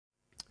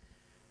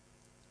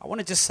I want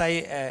to just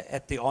say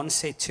at the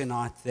onset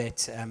tonight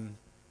that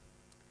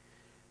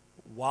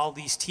while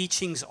these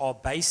teachings are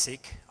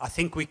basic, I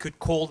think we could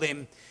call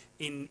them,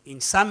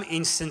 in some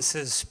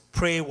instances,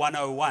 Prayer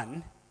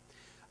 101.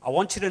 I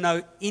want you to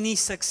know any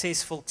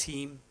successful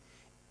team,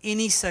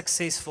 any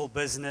successful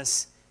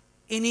business,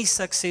 any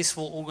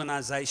successful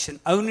organization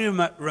only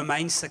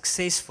remains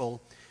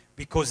successful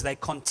because they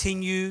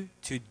continue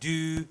to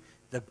do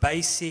the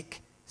basic,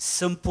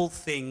 simple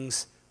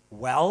things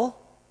well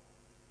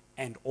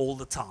and all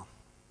the time.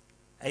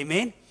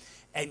 Amen?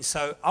 And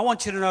so I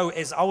want you to know,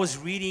 as I was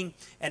reading,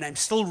 and I'm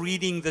still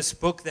reading this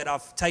book that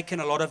I've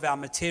taken a lot of our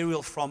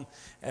material from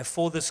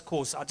for this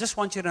course, I just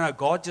want you to know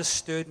God just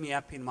stirred me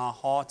up in my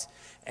heart.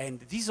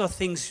 And these are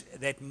things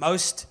that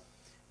most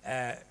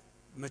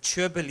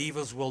mature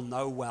believers will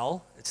know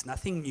well. It's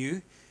nothing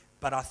new.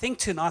 But I think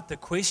tonight the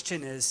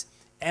question is,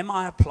 am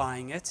I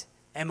applying it?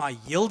 Am I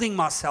yielding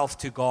myself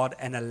to God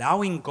and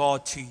allowing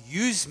God to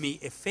use me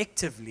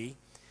effectively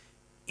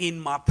in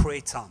my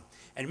prayer time?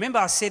 And remember,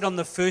 I said on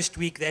the first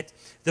week that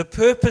the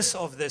purpose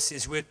of this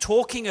is we're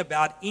talking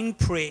about in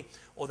prayer,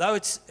 although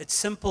it's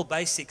simple,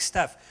 basic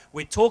stuff,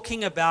 we're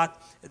talking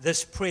about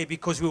this prayer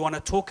because we want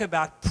to talk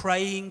about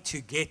praying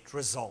to get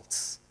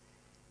results.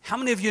 How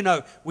many of you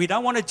know we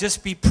don't want to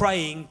just be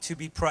praying to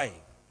be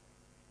praying?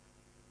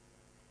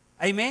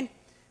 Amen?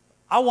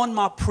 I want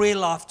my prayer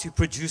life to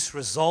produce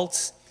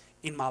results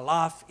in my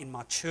life, in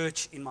my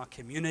church, in my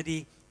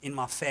community, in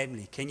my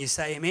family. Can you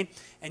say amen?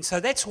 And so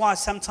that's why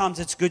sometimes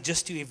it's good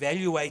just to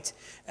evaluate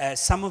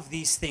some of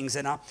these things.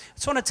 And I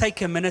just want to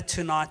take a minute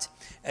tonight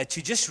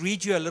to just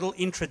read you a little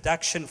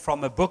introduction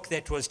from a book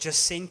that was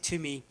just sent to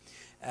me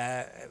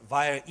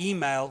via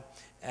email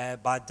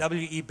by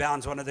W.E.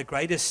 Bounds, one of the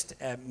greatest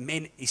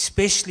men,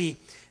 especially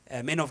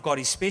men of God,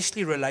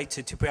 especially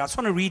related to prayer. I just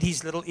want to read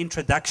his little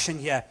introduction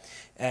here,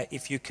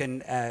 if you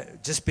can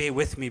just bear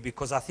with me,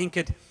 because I think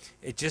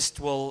it just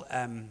will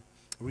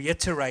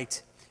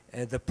reiterate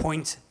the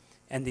point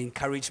and the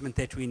encouragement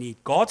that we need.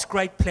 God's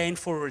great plan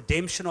for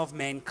redemption of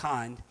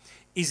mankind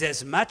is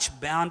as much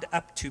bound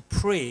up to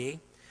prayer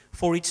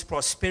for its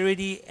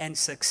prosperity and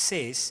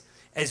success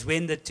as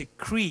when the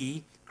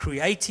decree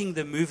creating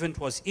the movement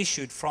was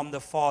issued from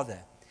the Father,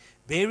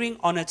 bearing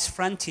on its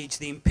frontage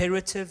the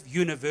imperative,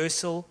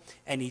 universal,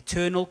 and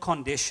eternal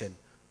condition,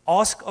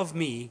 ask of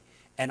me,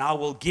 and I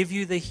will give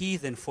you the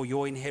heathen for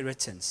your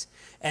inheritance,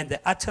 and the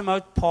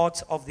uttermost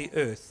parts of the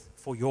earth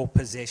for your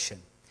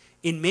possession.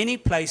 In many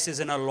places,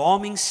 an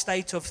alarming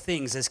state of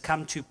things has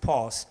come to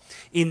pass,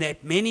 in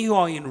that many who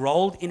are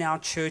enrolled in our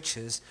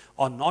churches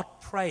are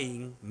not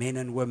praying men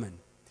and women.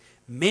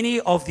 Many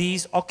of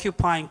these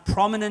occupying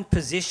prominent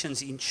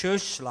positions in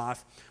church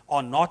life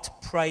are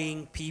not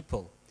praying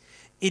people.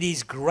 It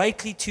is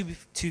greatly to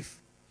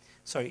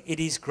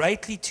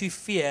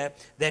fear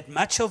that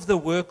much of the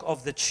work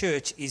of the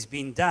church is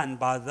being done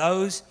by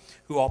those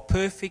who are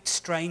perfect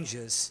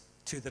strangers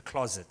to the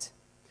closet.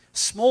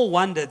 Small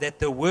wonder that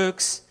the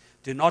works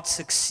do not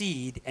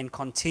succeed and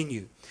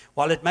continue.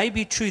 While it may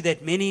be true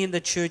that many in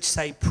the church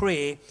say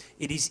prayer,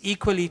 it is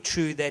equally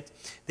true that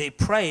their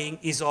praying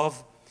is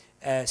of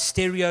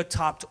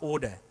stereotyped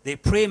order. Their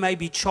prayer may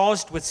be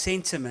charged with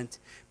sentiment,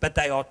 but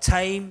they are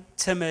tame,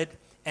 timid,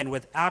 and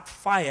without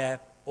fire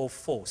or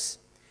force.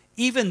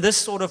 Even this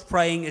sort of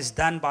praying is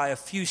done by a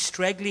few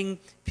straggling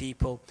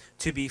people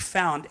to be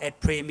found at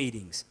prayer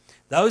meetings.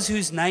 Those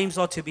whose names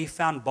are to be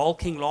found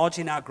bulking large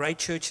in our great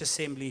church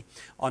assembly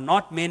are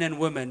not men and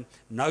women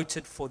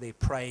noted for their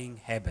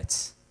praying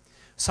habits.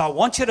 So I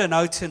want you to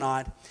know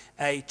tonight,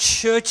 a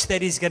church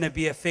that is going to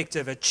be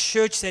effective, a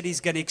church that is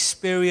going to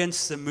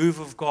experience the move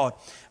of God,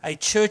 a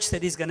church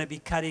that is going to be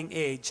cutting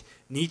edge,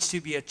 needs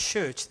to be a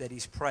church that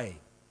is praying.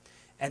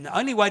 And the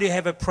only way to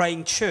have a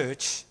praying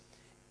church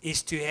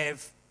is to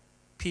have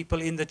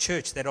people in the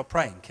church that are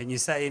praying. Can you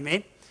say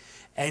amen?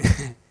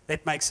 And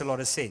that makes a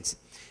lot of sense.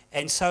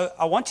 And so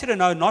I want you to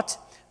know, not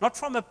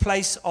from a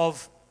place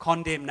of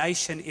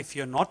condemnation if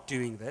you're not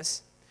doing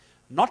this,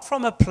 not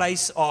from a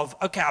place of,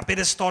 okay, I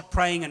better start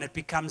praying and it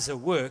becomes a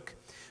work,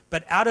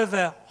 but out of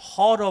a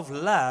heart of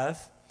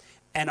love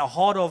and a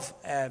heart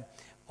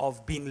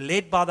of being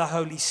led by the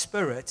Holy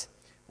Spirit,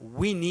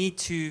 we need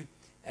to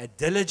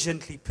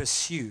diligently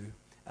pursue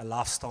a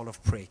lifestyle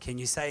of prayer. Can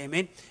you say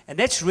amen? And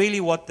that's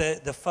really what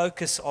the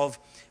focus of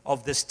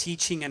this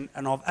teaching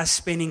and of us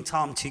spending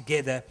time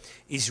together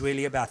is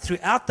really about.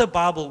 Throughout the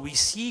Bible, we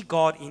see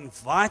God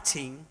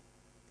inviting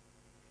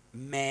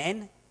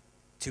man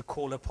to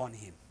call upon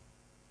him.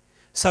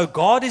 So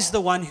God is the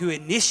one who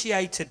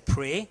initiated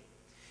prayer,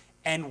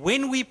 and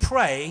when we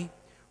pray,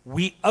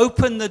 we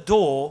open the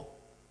door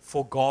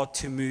for God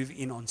to move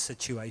in on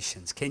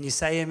situations. Can you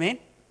say amen?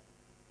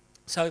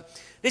 So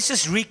let's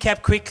just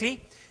recap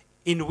quickly.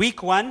 In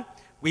week 1,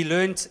 we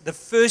learned the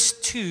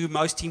first 2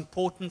 most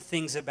important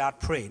things about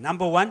prayer.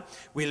 Number 1,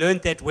 we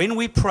learned that when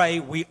we pray,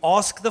 we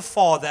ask the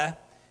Father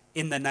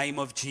in the name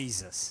of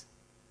Jesus.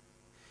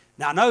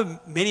 Now, I know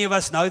many of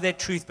us know that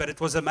truth, but it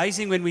was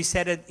amazing when we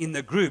said it in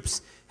the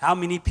groups, how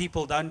many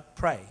people don't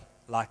pray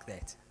like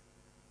that.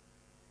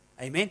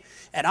 Amen.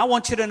 And I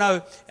want you to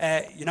know,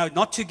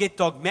 not to get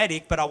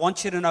dogmatic, but I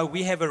want you to know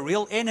we have a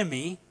real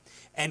enemy,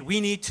 and we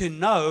need to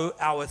know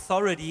our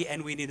authority,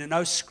 and we need to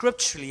know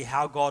scripturally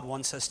how God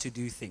wants us to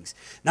do things.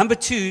 Number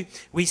 2,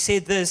 we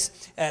said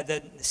this,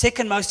 the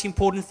second most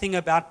important thing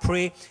about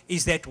prayer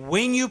is that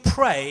when you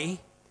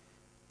pray,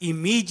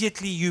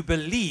 immediately you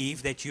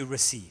believe that you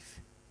receive.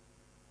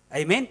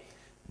 Amen?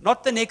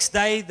 Not the next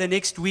day, the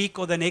next week,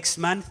 or the next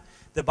month.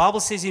 The Bible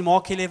says in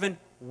Mark 11,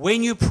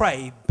 when you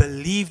pray,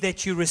 believe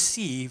that you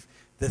receive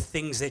the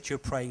things that you're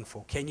praying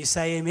for. Can you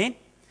say amen?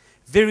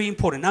 Very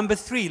important. Number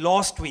 3,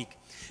 last week,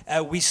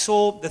 we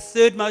saw the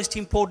third most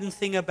important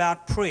thing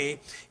about prayer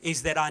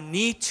is that I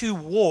need to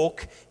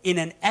walk in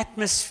an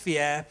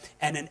atmosphere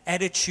and an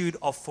attitude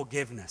of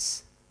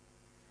forgiveness.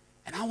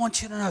 And I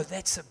want you to know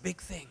that's a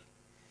big thing.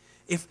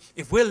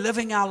 If we're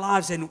living our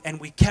lives and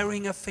we're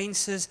carrying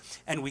offenses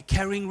and we're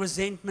carrying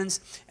resentments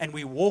and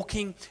we're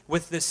walking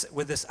with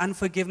this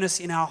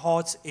unforgiveness in our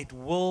hearts, it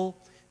will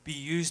be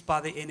used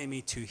by the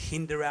enemy to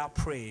hinder our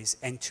prayers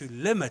and to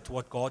limit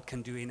what God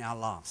can do in our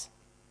lives.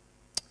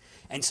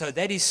 And so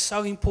that is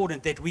so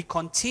important that we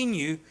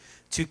continue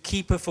to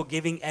keep a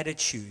forgiving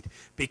attitude,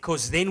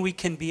 because then we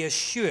can be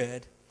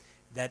assured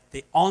that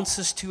the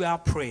answers to our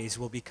prayers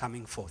will be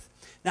coming forth.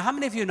 Now, how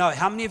many of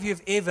you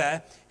have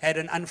ever had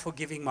an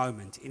unforgiving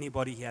moment?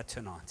 Anybody here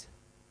tonight?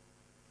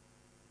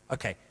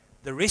 Okay,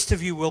 the rest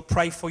of you will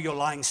pray for your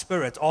lying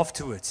spirit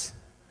afterwards.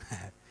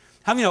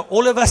 How many know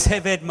all of us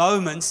have had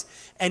moments,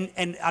 and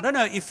I don't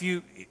know if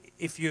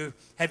you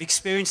have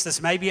experienced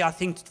this. Maybe I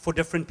think for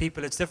different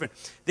people it's different.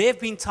 There have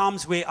been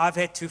times where I've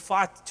had to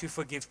fight to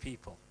forgive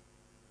people.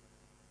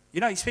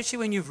 Especially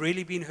when you've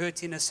really been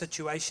hurt in a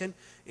situation,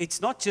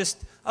 it's not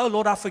just, oh,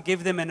 Lord, I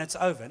forgive them and it's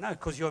over. No,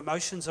 because your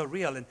emotions are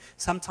real. And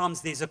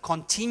sometimes there's a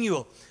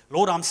continual,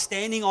 Lord, I'm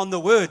standing on the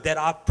word that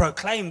I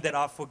proclaim that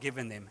I've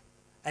forgiven them.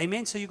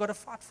 Amen? So you've got to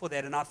fight for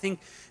that. And I think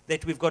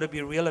that we've got to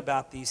be real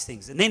about these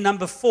things. And then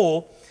number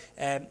 4,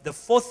 the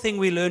fourth thing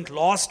we learned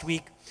last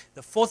week,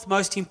 the fourth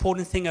most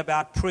important thing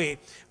about prayer,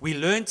 we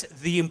learned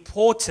the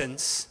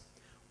importance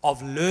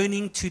of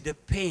learning to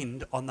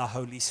depend on the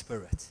Holy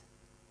Spirit.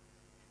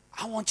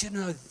 I want you to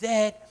know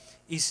that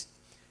is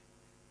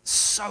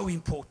so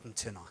important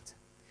tonight.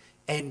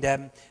 And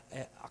I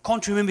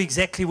can't remember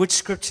exactly which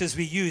scriptures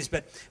we used,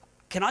 but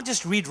can I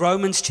just read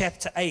Romans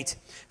chapter 8,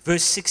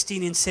 verse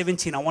 16 and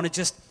 17? I want to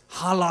just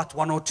highlight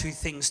one or two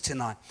things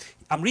tonight.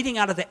 I'm reading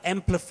out of the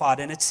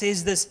Amplified, and it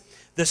says this: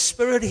 the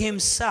Spirit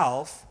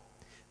himself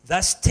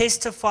thus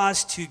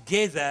testifies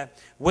together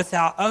with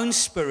our own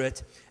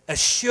spirit,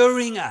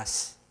 assuring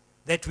us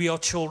that we are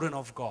children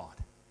of God.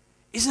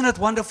 Isn't it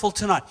wonderful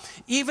tonight?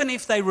 Even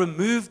if they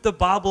removed the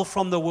Bible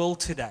from the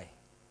world today,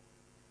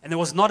 and there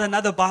was not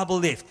another Bible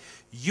left,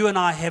 you and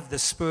I have the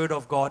Spirit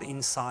of God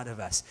inside of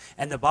us.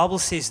 And the Bible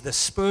says the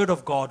Spirit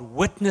of God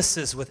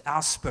witnesses with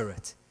our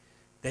spirit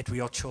that we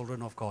are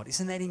children of God.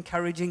 Isn't that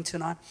encouraging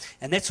tonight?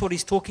 And that's what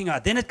he's talking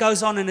about. Then it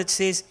goes on and it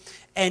says,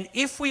 and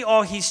if we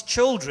are his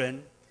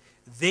children,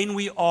 then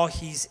we are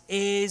his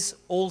heirs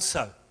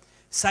also.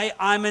 Say,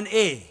 I'm an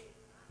heir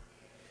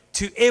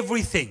to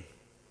everything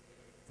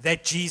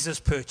that Jesus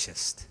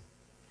purchased.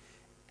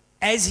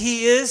 As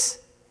he is,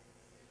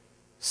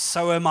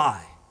 so am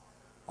I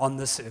on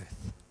this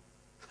earth.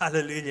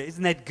 Hallelujah.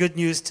 Isn't that good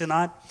news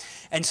tonight?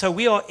 And so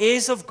we are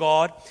heirs of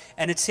God,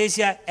 and it says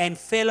here, and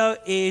fellow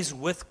heirs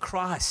with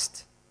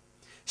Christ,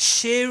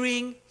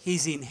 sharing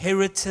his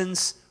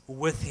inheritance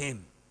with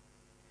him.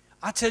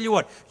 I tell you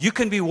what, you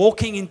can be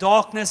walking in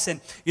darkness,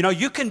 and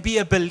you can be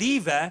a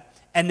believer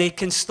and there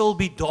can still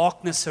be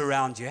darkness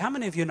around you. How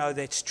many of you know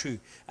that's true?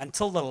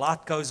 Until the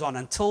light goes on,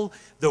 until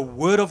the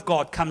Word of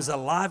God comes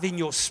alive in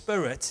your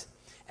spirit,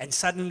 and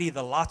suddenly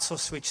the lights are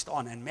switched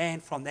on. And man,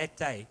 from that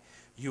day,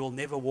 you will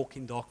never walk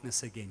in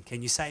darkness again.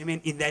 Can you say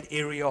amen? In that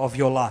area of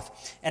your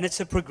life. And it's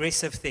a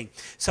progressive thing.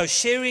 So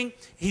sharing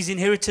his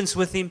inheritance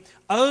with him,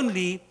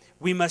 only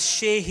we must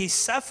share his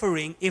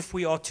suffering if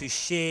we are to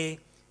share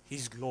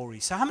his glory.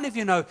 So how many of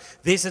you know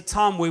there's a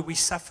time where we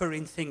suffer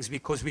in things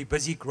because we're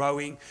busy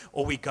growing,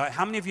 or we go?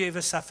 How many of you ever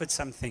suffered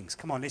some things?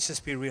 Come on, let's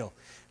just be real.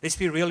 Let's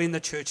be real in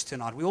the church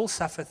tonight. We all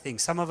suffer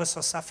things. Some of us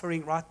are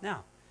suffering right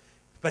now.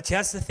 But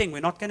here's the thing. We're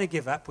not going to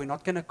give up. We're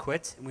not going to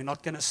quit. And we're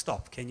not going to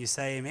stop. Can you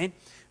say amen?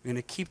 We're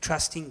going to keep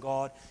trusting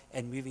God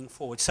and moving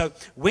forward. So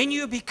when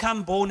you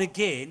become born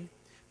again,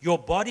 your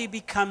body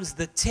becomes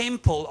the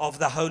temple of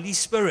the Holy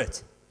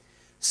Spirit.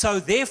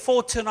 So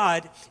therefore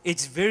tonight,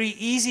 it's very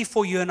easy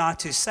for you and I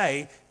to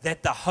say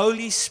that the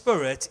Holy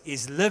Spirit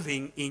is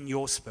living in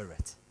your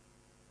spirit.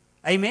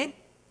 Amen?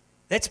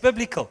 That's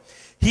biblical.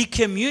 He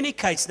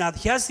communicates. Now,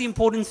 here's the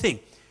important thing.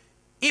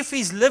 If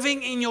he's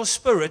living in your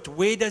spirit,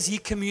 where does he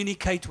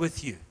communicate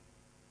with you?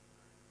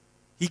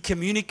 He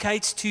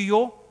communicates to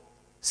your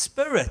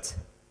spirit.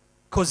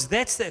 Because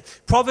that's the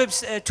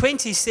Proverbs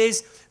 20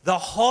 says, the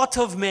heart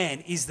of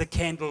man is the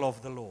candle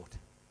of the Lord.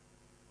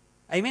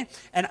 Amen.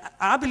 And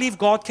I believe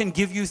God can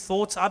give you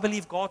thoughts. I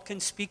believe God can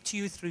speak to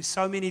you through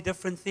so many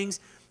different things.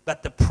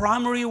 But the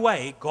primary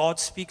way God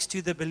speaks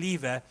to the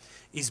believer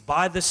is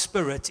by the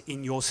Spirit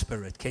in your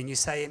spirit. Can you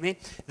say amen?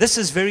 This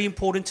is very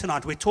important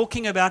tonight. We're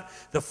talking about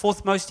the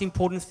fourth most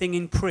important thing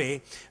in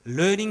prayer,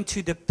 learning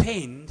to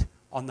depend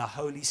on the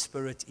Holy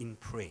Spirit in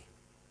prayer.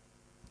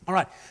 All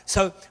right,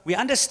 so we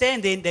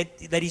understand then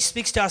that He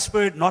speaks to our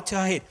spirit, not to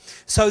our head.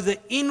 So the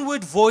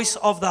inward voice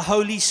of the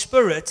Holy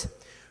Spirit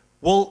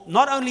will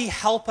not only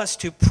help us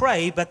to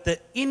pray, but the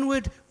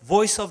inward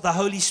voice of the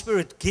Holy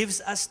Spirit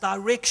gives us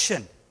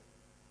direction.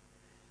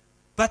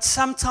 But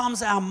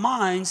sometimes our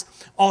minds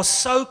are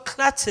so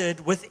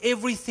cluttered with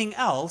everything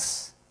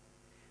else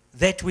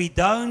that we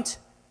don't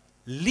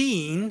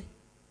lean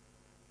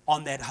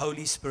on that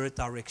Holy Spirit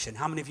direction.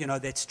 How many of you know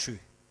that's true?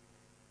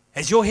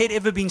 Has your head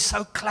ever been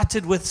so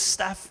cluttered with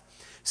stuff,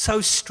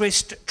 so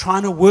stressed,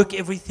 trying to work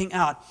everything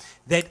out,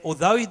 that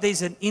although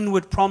there's an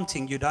inward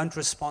prompting, you don't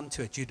respond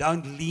to it, you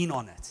don't lean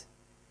on it?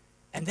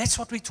 And that's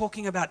what we're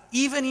talking about,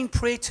 even in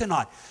prayer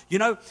tonight. You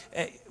know,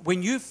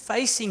 when you're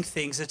facing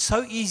things, it's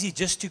so easy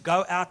just to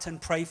go out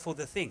and pray for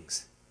the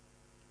things.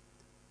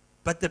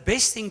 But the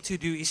best thing to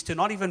do is to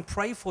not even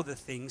pray for the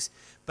things,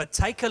 but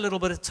take a little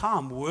bit of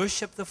time,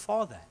 worship the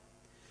Father.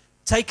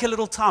 Take a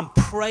little time,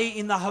 pray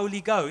in the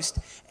Holy Ghost,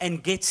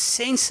 and get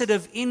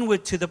sensitive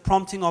inward to the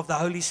prompting of the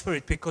Holy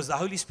Spirit, because the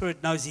Holy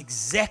Spirit knows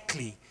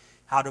exactly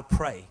how to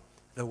pray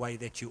the way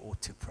that you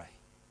ought to pray.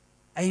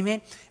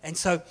 Amen. And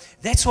so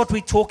that's what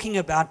we're talking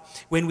about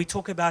when we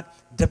talk about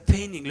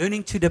depending,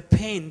 learning to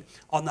depend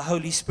on the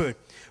Holy Spirit.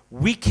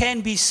 We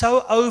can be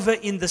so over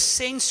in the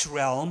sense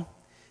realm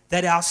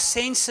that our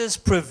senses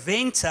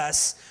prevent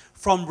us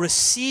from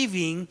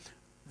receiving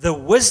the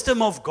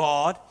wisdom of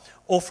God,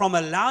 or from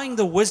allowing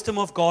the wisdom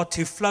of God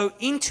to flow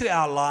into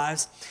our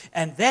lives.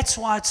 And that's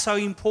why it's so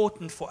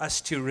important for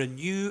us to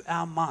renew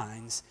our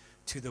minds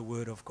to the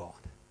Word of God.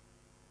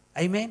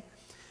 Amen.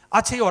 I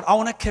tell you what, I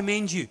want to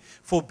commend you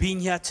for being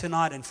here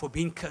tonight and for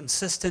being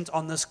consistent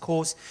on this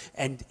course.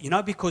 And, you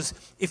know, because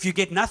if you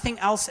get nothing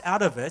else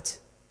out of it,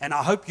 and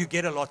I hope you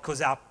get a lot,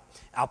 because our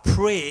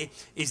prayer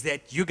is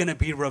that you're going to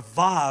be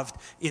revived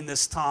in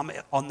this time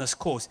on this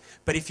course.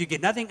 But if you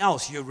get nothing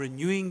else, you're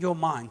renewing your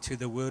mind to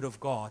the Word of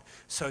God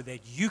so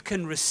that you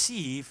can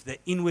receive the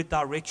inward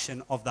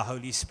direction of the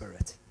Holy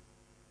Spirit.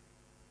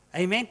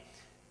 Amen.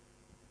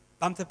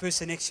 Bump the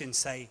person next to you and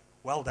say,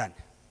 well done.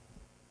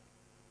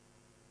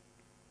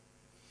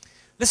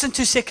 Listen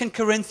to 2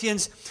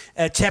 Corinthians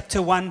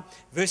chapter 1,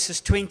 verses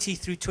 20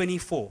 through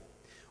 24.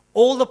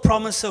 All the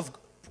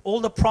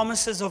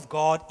promises of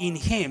God in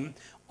Him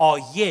are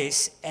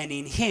yes, and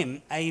in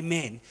Him,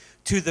 amen,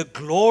 to the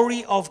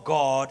glory of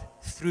God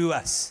through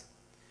us.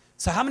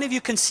 So how many of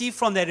you can see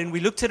from that, and we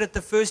looked at it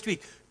the first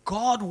week,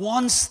 God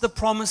wants the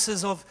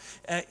promises of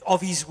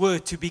His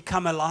Word to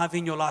become alive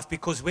in your life,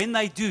 because when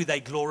they do,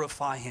 they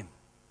glorify Him.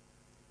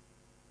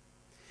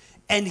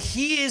 And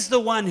He is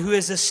the one who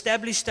has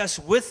established us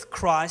with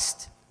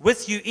Christ,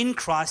 with you in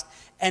Christ,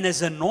 and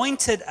has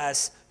anointed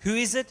us. Who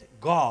is it?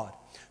 God.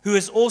 Who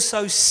has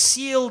also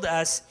sealed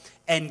us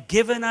and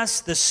given us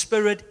the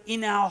Spirit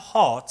in our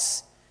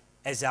hearts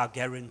as our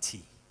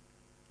guarantee.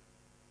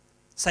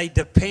 Say,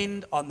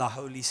 depend on the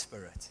Holy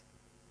Spirit.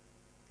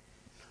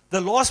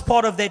 The last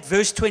part of that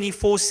verse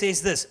 24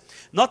 says this: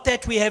 not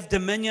that we have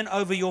dominion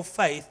over your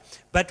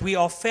faith, but we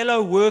are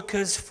fellow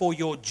workers for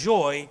your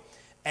joy,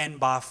 and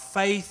by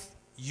faith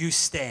you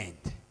stand.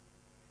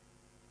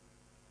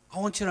 I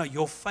want you to know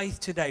your faith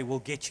today will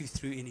get you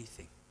through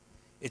anything.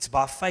 It's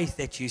by faith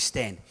that you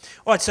stand.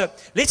 All right, so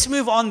let's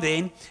move on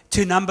then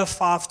to number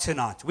 5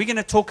 tonight. We're going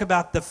to talk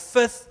about the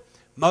fifth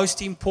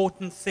most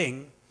important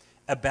thing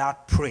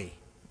about prayer.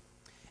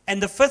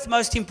 And the fifth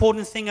most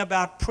important thing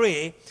about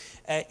prayer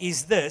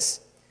is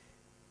this: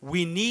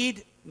 we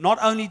need not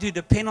only to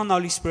depend on the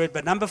Holy Spirit,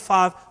 but number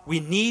 5, we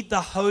need the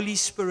Holy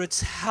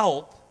Spirit's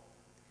help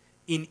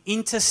in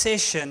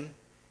intercession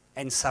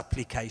and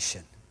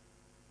supplication.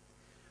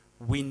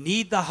 We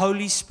need the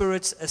Holy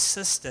Spirit's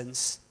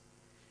assistance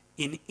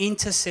in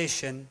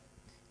intercession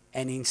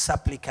and in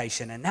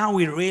supplication. And now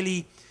we're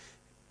really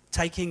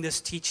taking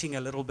this teaching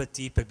a little bit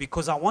deeper,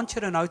 because I want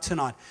you to know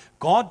tonight,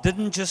 God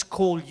didn't just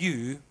call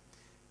you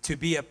to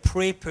be a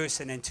prayer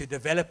person and to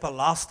develop a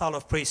lifestyle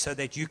of prayer so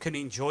that you can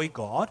enjoy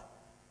God.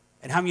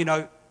 And how many of you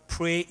know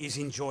prayer is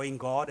enjoying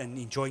God and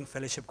enjoying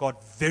fellowship with God?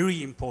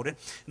 Very important.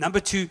 Number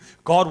 2,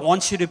 God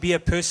wants you to be a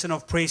person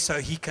of prayer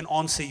so He can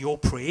answer your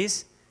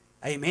prayers.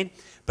 Amen.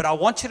 But I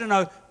want you to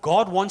know,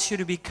 God wants you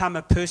to become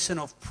a person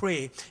of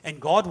prayer, and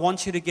God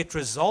wants you to get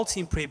results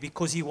in prayer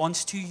because He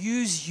wants to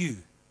use you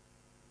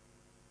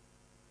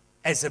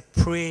as a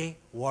prayer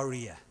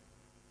warrior.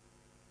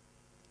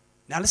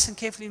 Now listen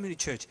carefully to me,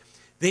 church.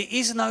 There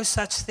is no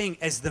such thing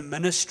as the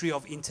ministry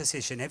of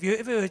intercession. Have you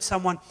ever heard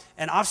someone,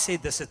 and I've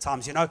said this at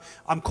times,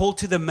 I'm called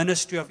to the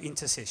ministry of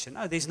intercession.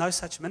 No, there's no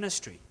such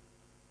ministry.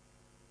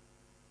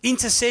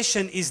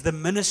 Intercession is the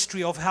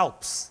ministry of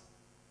helps.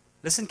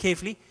 Listen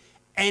carefully.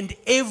 And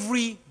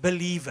every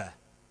believer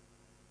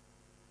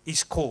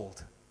is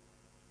called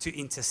to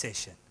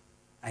intercession.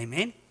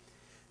 Amen.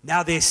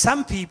 Now there's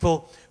some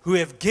people who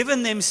have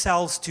given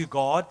themselves to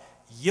God,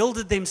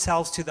 yielded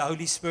themselves to the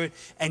Holy Spirit,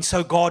 and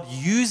so God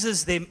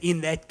uses them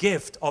in that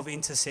gift of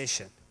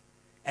intercession.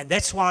 And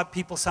that's why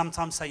people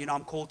sometimes say,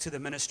 I'm called to the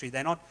ministry.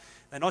 They're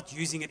not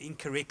using it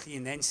incorrectly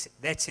in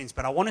that sense.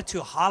 But I wanted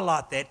to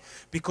highlight that,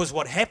 because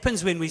what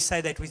happens when we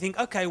say that, we think,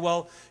 okay,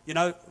 well,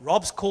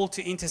 Rob's called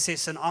to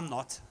intercession, I'm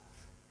not.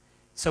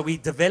 So we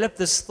develop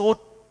this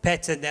thought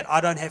pattern that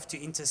I don't have to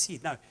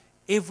intercede. No,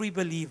 every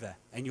believer,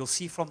 and you'll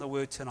see from the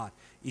word tonight,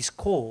 is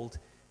called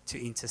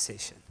to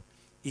intercession.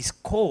 Is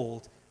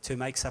called to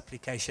make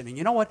supplication. And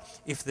you know what?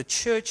 If the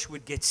church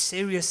would get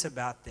serious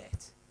about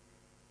that,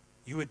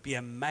 you would be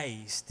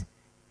amazed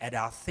at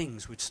how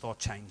things would start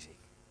changing.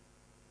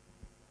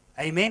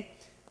 Amen?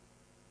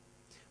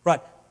 Right,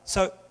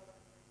 so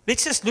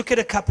let's just look at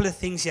a couple of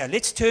things here.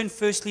 Let's turn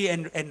firstly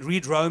and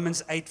read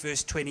Romans 8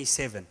 verse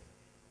 27.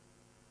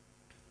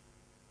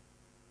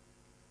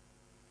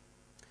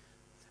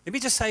 Let me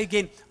just say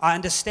again, I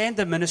understand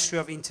the ministry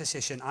of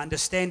intercession. I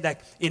understand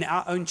that in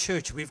our own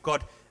church we've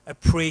got a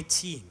prayer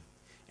team.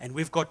 And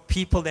we've got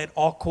people that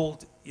are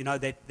called,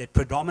 that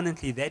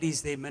predominantly that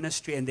is their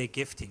ministry and their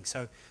gifting.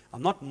 So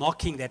I'm not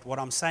knocking that. What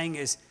I'm saying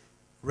is,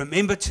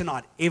 remember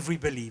tonight, every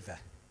believer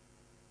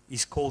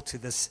is called to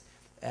this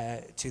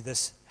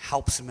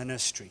helps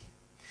ministry.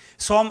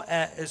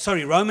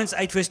 Romans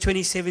 8 verse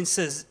 27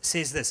 says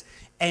this,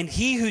 and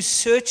he who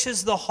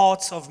searches the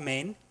hearts of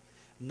men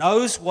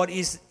knows what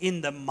is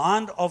in the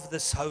mind of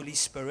this Holy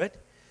Spirit.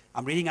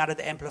 I'm reading out of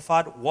the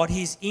Amplified, what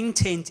his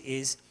intent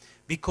is,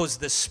 because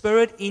the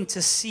Spirit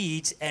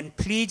intercedes and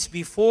pleads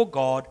before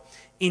God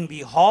in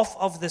behalf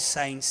of the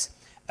saints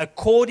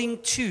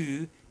according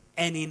to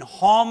and in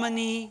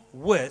harmony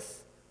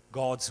with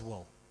God's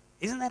will.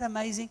 Isn't that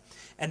amazing?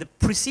 And the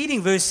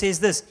preceding verse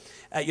says this,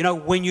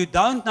 when you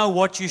don't know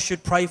what you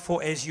should pray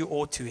for as you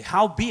ought to,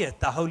 howbeit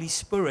the Holy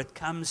Spirit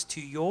comes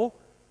to your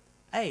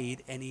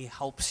aid and he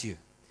helps you.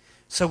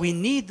 So we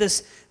need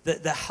this,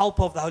 the help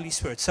of the Holy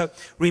Spirit. So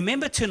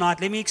remember tonight,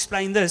 let me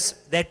explain this,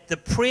 that the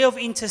prayer of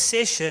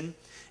intercession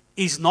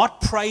is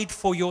not prayed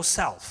for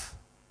yourself.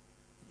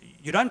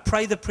 You don't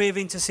pray the prayer of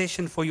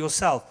intercession for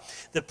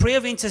yourself. The prayer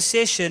of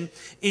intercession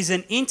is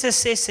an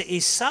intercessor,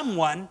 is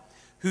someone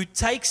who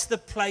takes the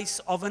place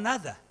of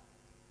another.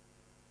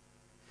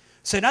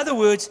 So in other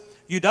words,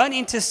 you don't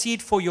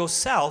intercede for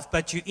yourself,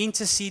 but you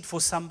intercede for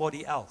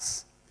somebody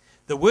else.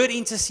 The word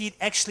intercede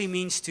actually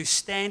means to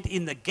stand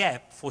in the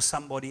gap for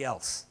somebody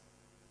else.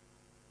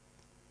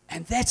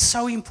 And that's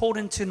so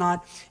important tonight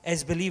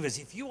as believers.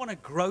 If you want to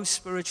grow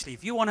spiritually,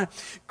 if you want to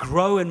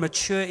grow and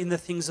mature in the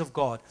things of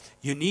God,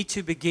 you need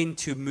to begin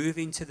to move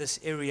into this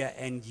area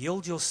and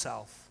yield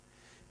yourself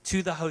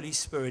to the Holy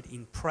Spirit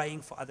in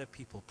praying for other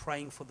people,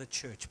 praying for the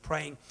church,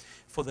 praying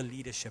for the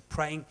leadership,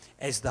 praying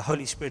as the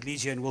Holy Spirit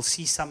leads you. And we'll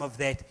see some of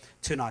that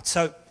tonight.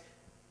 So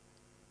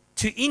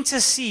to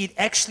intercede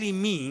actually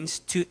means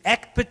to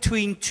act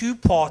between two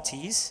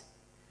parties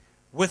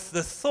with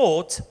the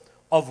thought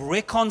of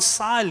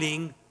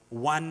reconciling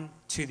one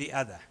to the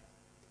other.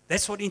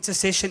 That's what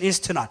intercession is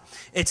tonight.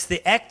 It's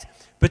the act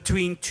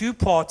between two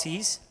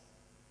parties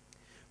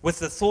with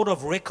the thought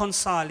of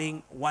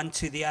reconciling one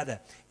to the other.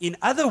 In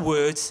other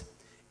words,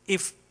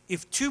 if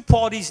two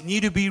parties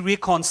need to be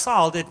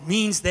reconciled, it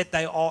means that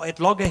they are at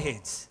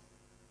loggerheads.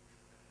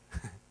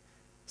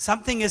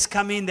 Something has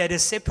come in that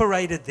has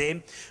separated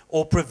them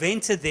or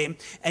prevented them.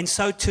 And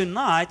so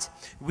tonight,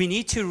 we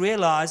need to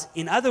realize,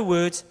 in other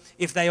words,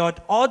 if they are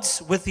at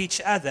odds with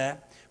each other,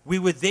 we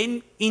would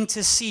then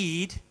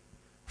intercede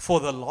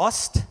for the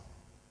lost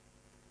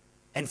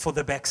and for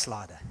the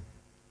backslider.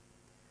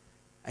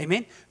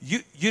 Amen?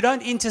 You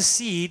don't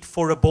intercede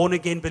for a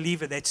born-again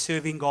believer that's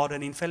serving God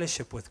and in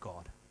fellowship with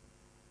God.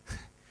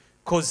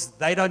 Because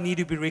they don't need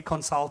to be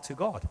reconciled to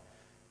God.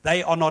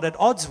 They are not at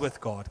odds with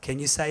God. Can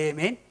you say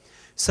amen?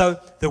 So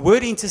the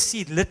word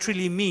intercede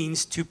literally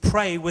means to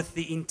pray with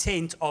the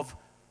intent of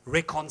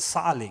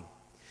reconciling.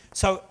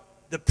 So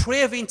the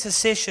prayer of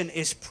intercession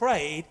is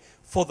prayed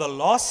for the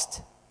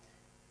lost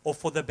or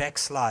for the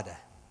backslider.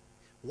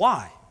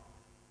 Why?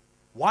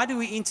 Why do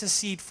we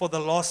intercede for the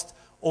lost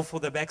or for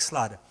the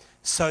backslider?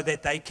 So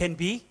that they can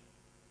be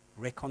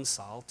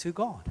reconciled to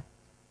God.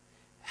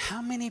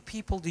 How many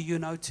people do you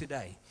know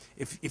today?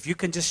 If you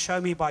can just show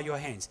me by your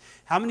hands.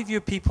 How many of you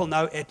people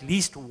know at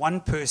least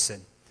one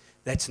person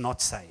that's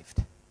not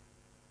saved?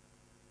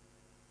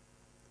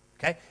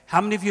 Okay.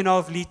 How many of you know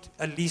of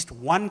at least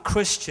one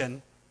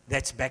Christian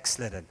that's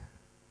backslidden?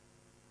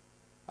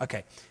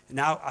 Okay.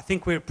 Now, I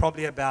think we're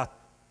probably about,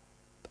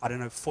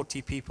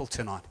 40 people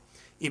tonight.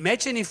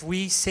 Imagine if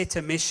we set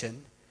a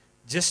mission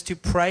just to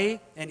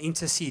pray and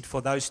intercede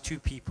for those two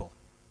people.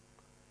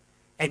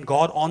 And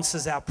God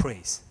answers our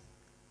prayers.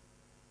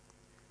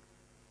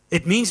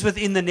 It means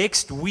within the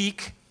next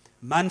week,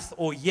 month,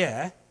 or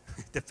year,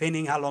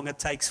 depending how long it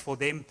takes for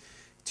them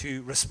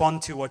to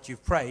respond to what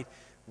you've prayed,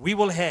 we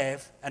will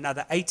have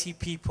another 80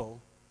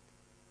 people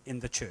in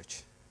the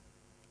church.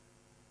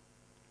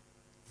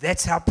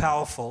 That's how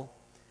powerful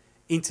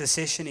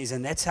intercession is,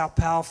 and that's how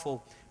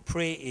powerful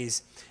prayer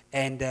is.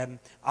 And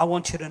I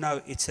want you to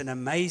know it's an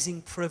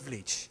amazing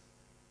privilege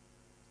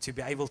to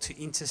be able to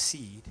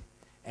intercede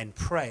and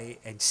pray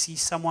and see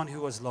someone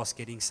who was lost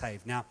getting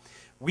saved. Now,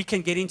 we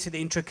can get into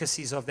the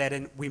intricacies of that,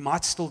 and we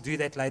might still do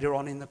that later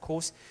on in the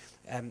course.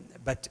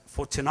 But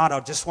for tonight, I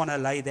just want to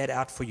lay that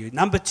out for you.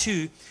 Number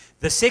two,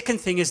 the second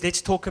thing is,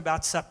 let's talk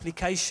about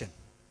supplication.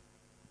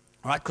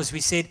 All right, because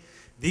we said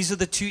these are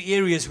the two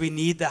areas we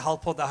need the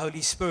help of the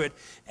Holy Spirit,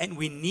 and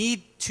we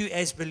need to,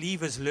 as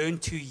believers, learn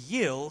to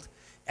yield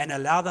and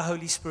allow the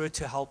Holy Spirit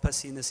to help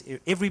us in this area.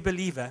 Every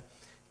believer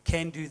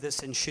can do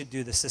this and should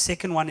do this. The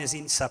second one is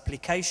in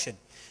supplication.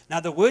 Now,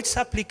 the word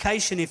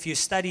supplication, if you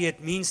study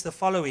it, means the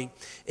following.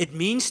 It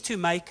means to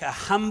make a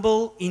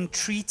humble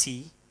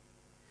entreaty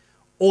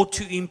or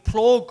to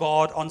implore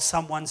God on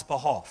someone's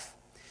behalf.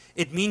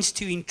 It means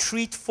to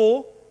entreat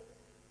for,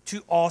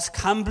 to ask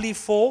humbly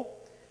for,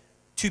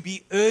 to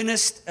be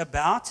earnest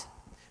about.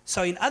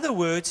 So in other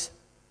words,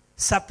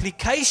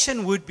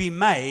 supplication would be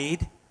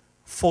made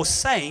for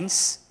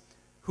saints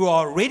who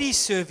are already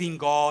serving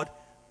God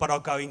but are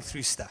going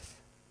through stuff.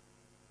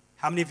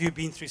 How many of you have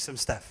been through some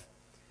stuff?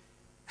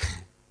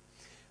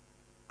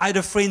 I had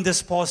a friend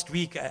this past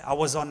week. I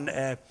was on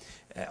a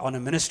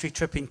ministry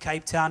trip in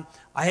Cape Town.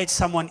 I had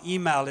someone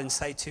email and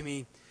say to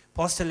me,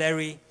 Pastor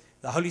Larry,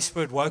 the Holy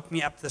Spirit woke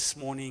me up this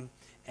morning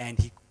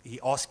and he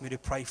asked me to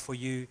pray for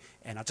you,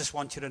 and I just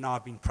want you to know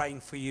I've been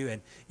praying for you,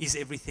 and is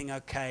everything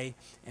okay?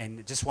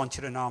 And just want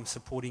you to know I'm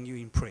supporting you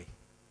in prayer.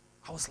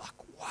 I was like,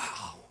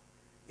 wow,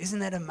 isn't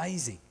that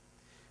amazing?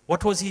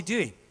 What was he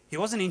doing? He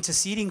wasn't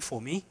interceding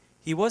for me.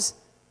 He was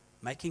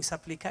making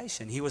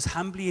supplication. He was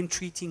humbly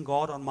entreating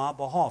God on my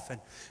behalf.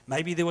 And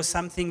maybe there was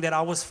something that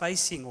I was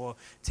facing, or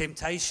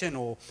temptation,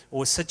 or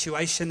a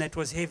situation that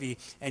was heavy.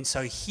 And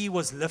so he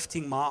was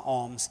lifting my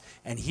arms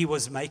and he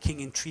was making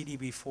entreaty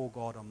before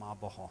God on my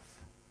behalf.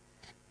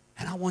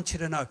 And I want you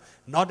to know,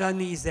 not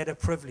only is that a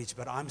privilege,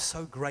 but I'm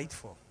so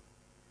grateful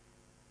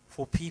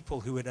for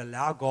people who would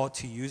allow God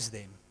to use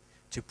them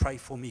to pray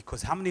for me.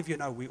 Because how many of you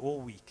know we're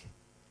all weak?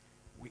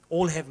 We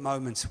all have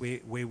moments where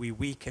we're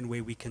weak and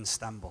where we can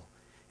stumble.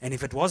 And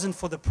if it wasn't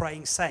for the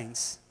praying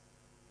saints,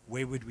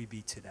 where would we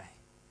be today?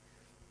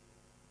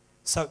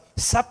 So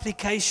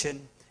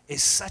supplication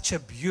is such a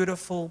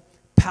beautiful,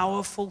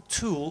 powerful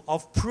tool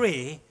of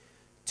prayer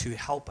to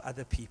help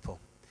other people.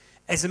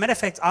 As a matter of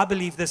fact, I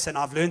believe this, and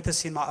I've learned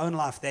this in my own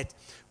life, that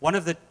one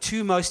of the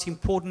two most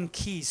important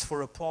keys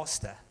for a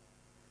pastor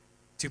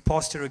to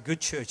pastor a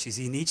good church is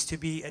he needs to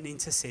be an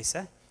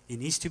intercessor. He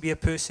needs to be a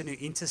person who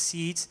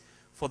intercedes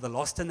for the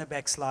lost and the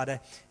backslider,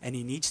 and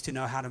he needs to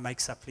know how to make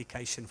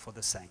supplication for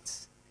the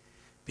saints.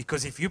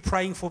 Because if you're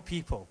praying for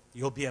people,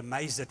 you'll be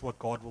amazed at what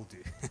God will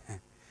do.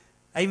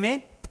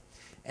 Amen?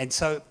 And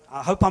so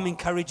I hope I'm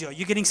encouraging you. Are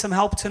you getting some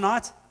help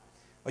tonight?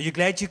 Are you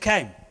glad you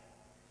came?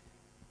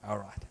 All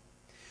right.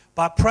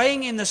 By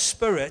praying in the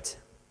Spirit,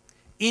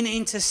 in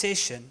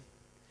intercession,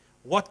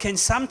 what can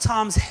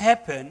sometimes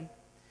happen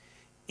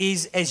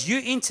is, as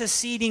you're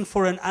interceding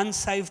for an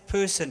unsaved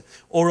person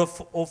or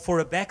for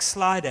a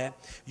backslider,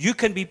 you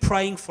can be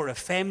praying for a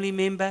family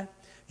member,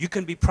 you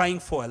can be praying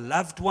for a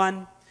loved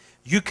one,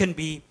 you can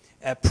be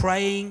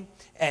praying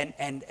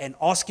and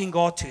asking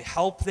God to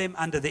help them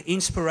under the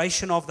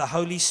inspiration of the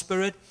Holy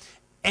Spirit,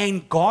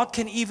 and God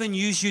can even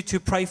use you to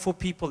pray for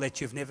people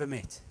that you've never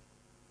met.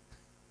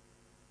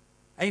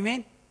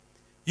 Amen?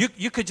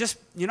 You could just,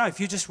 if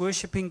you're just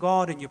worshiping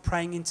God and you're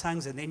praying in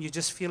tongues and then you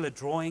just feel a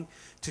drawing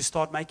to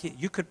start making,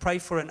 you could pray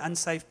for an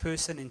unsaved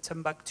person in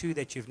Timbuktu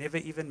that you've never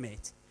even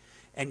met.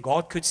 And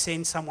God could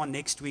send someone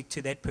next week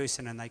to that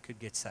person and they could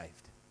get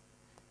saved.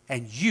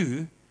 And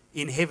you,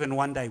 in heaven,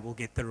 one day will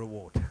get the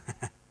reward.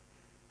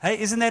 Hey,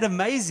 isn't that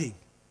amazing?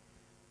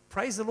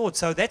 Praise the Lord.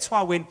 So that's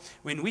why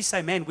when we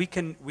say, man, we're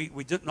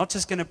not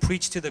just going to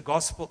preach the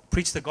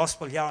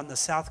gospel here on the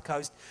South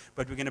Coast,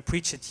 but we're going to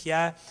preach it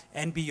here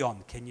and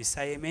beyond. Can you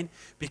say amen?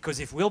 Because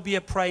if we'll be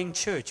a praying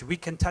church, we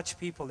can touch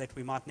people that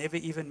we might never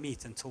even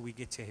meet until we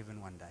get to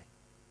heaven one day.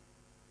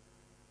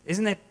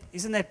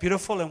 Isn't that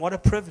beautiful, and what a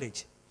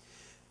privilege?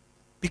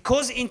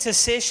 Because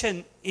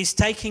intercession is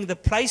taking the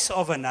place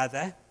of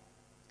another,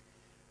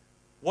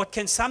 what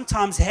can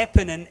sometimes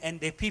happen, and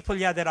there are people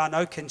here that I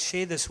know can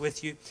share this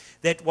with you,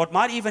 that what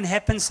might even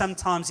happen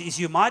sometimes is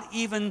you might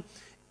even,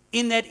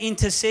 in that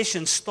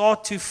intercession,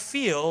 start to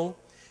feel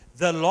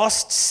the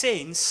lost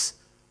sense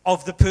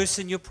of the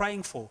person you're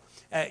praying for.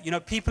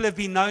 People have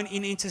been known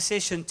in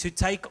intercession to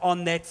take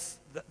on that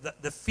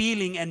the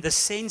feeling and the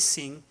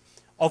sensing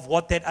of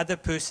what that other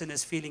person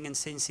is feeling and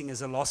sensing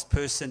as a lost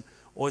person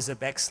or as a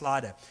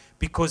backslider.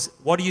 Because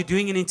what are you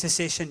doing in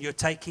intercession? You're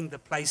taking the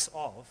place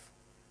of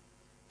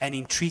and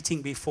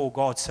entreating before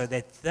God so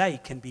that they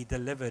can be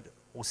delivered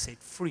or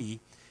set free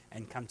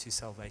and come to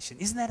salvation.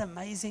 Isn't that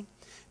amazing?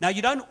 Now,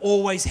 you don't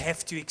always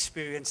have to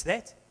experience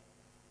that,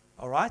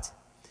 all right?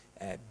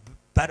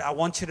 But I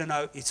want you to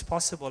know it's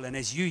possible. And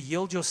as you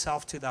yield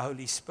yourself to the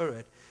Holy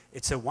Spirit,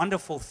 it's a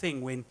wonderful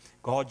thing when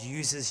God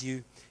uses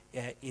you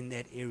in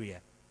that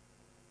area.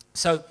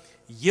 So,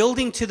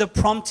 yielding to the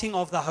prompting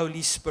of the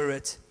Holy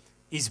Spirit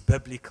is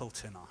biblical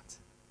tonight.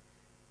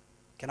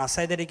 Can I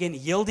say that again?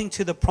 Yielding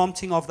to the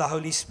prompting of the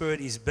Holy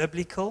Spirit is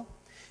biblical.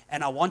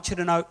 And I want you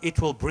to know it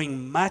will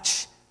bring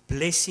much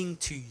blessing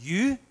to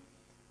you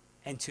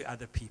and to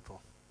other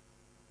people.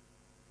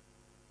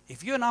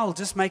 If you and I will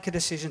just make a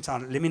decision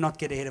tonight, let me not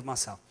get ahead of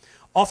myself.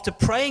 After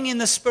praying in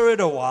the Spirit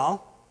a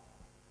while,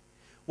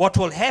 what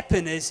will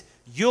happen is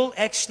you'll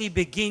actually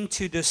begin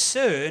to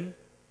discern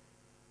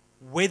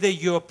whether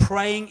you're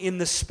praying in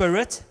the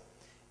Spirit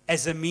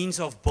as a means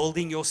of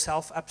building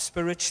yourself up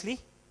spiritually,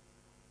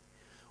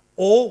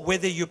 or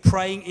whether you're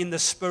praying in the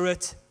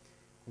Spirit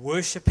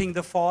worshiping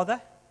the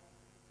Father,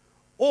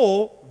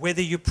 or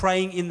whether you're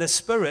praying in the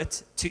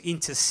Spirit to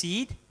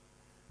intercede,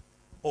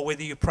 or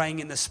whether you're praying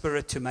in the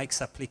Spirit to make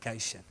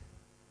supplication.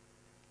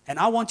 And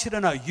I want you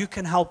to know you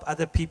can help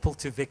other people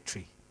to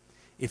victory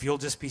if you'll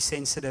just be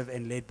sensitive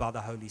and led by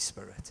the Holy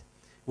Spirit.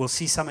 We'll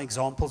see some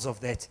examples of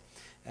that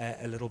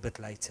a little bit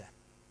later.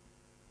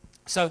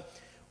 So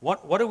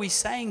what are we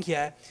saying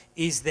here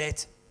is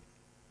that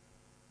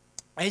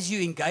as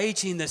you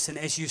engage in this and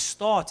as you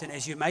start and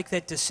as you make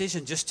that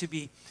decision just to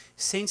be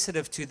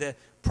sensitive to the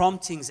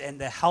promptings and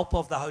the help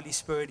of the Holy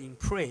Spirit in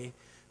prayer,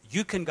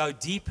 you can go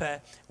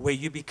deeper where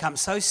you become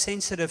so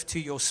sensitive to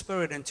your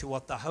spirit and to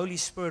what the Holy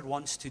Spirit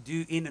wants to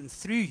do in and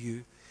through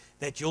you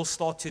that you'll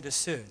start to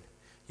discern.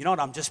 You know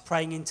what, I'm just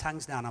praying in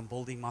tongues now and I'm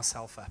building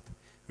myself up.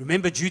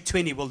 Remember Jude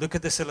 20, we'll look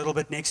at this a little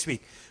bit next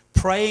week.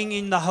 Praying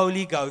in the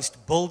Holy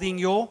Ghost, building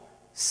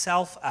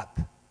yourself up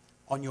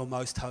on your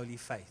most holy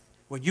faith.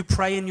 When you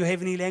pray in your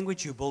heavenly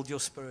language, you build your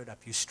spirit up.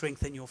 You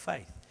strengthen your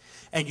faith.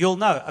 And you'll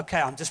know, okay,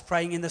 I'm just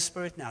praying in the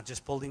Spirit now,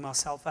 just building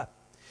myself up.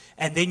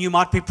 And then you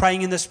might be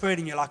praying in the Spirit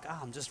and you're like,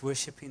 I'm just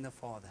worshiping the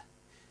Father.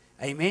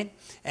 Amen?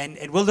 And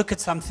we'll look at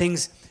some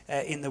things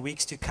in the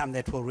weeks to come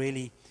that will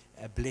really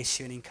bless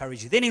you and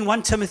encourage you. Then in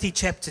 1 Timothy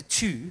chapter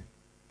 2,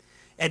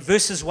 at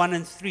verses 1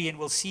 and 3, and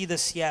we'll see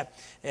this here,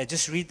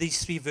 just read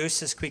these 3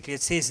 verses quickly.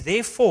 It says,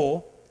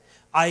 therefore,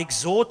 I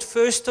exhort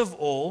first of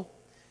all,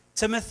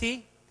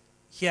 Timothy,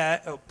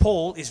 here,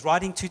 Paul is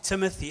writing to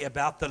Timothy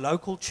about the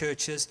local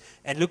churches,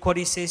 and look what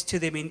he says to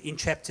them in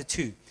chapter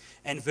 2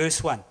 and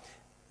verse 1.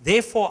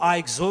 Therefore, I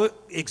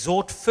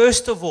exhort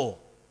first of all.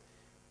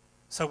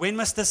 So when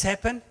must this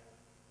happen?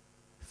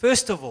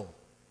 First of all,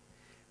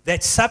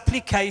 that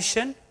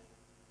supplication,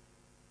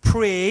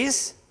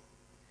 prayers,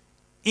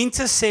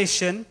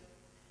 intercession,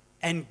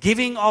 and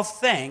giving of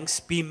thanks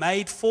be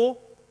made for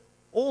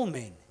all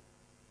men,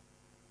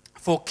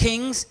 for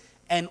kings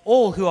and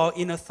all who are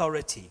in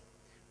authority.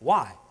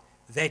 Why?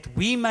 That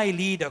we may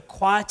lead a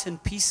quiet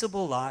and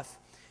peaceable life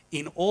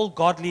in all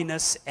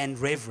godliness and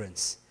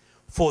reverence.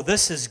 For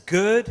this is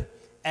good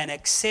and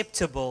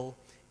acceptable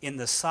in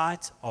the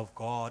sight of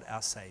God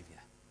our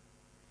Savior.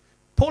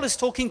 Paul is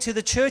talking to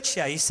the church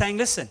here. He's saying,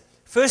 listen,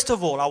 first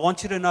of all, I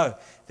want you to know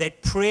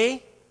that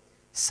prayer,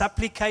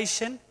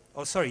 supplication,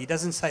 he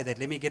doesn't say that.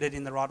 Let me get it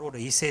in the right order.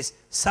 He says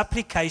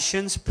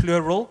supplications,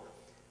 plural,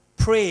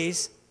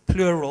 prayers,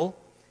 plural,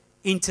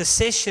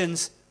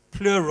 intercessions,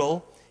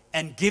 plural,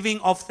 and giving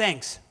of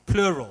thanks,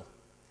 plural,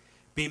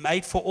 be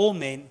made for all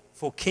men,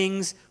 for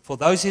kings, for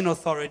those in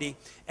authority.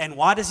 And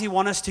why does he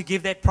want us to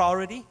give that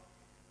priority?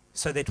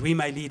 So that we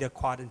may lead a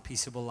quiet and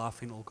peaceable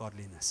life in all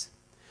godliness.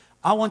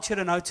 I want you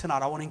to know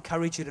tonight, I want to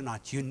encourage you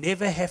tonight, you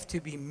never have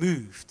to be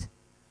moved,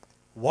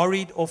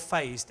 worried or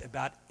fazed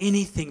about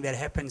anything that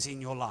happens in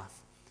your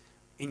life,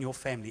 in your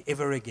family,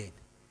 ever again,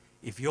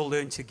 if you'll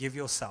learn to give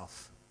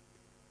yourself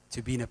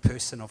to being a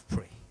person of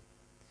prayer.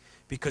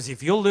 Because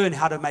if you'll learn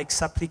how to make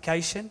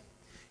supplication,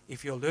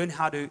 if you'll learn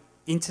how to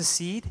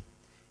intercede,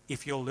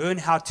 if you'll learn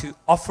how to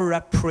offer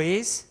up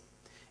prayers,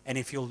 and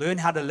if you'll learn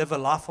how to live a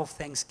life of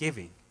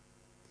thanksgiving,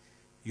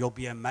 you'll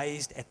be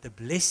amazed at the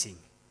blessing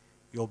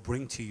you'll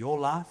bring to your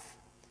life,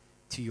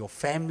 to your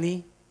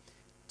family,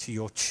 to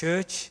your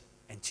church,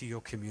 and to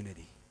your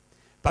community.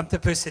 Bump the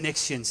person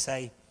next to you and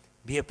say,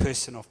 be a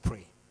person of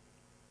prayer.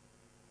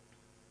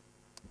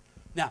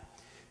 Now,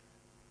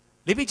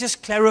 let me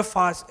just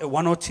clarify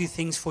 1 or 2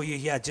 things for you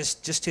here,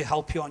 just to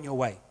help you on your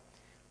way.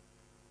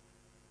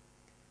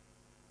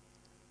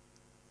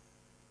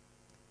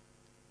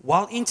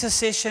 While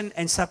intercession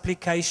and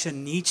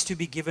supplication needs to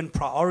be given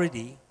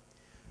priority,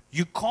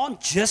 you can't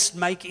just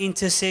make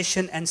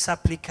intercession and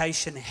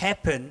supplication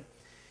happen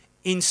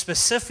in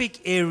specific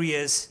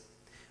areas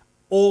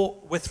or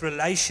with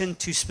relation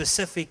to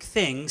specific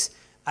things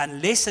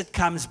unless it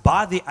comes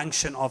by the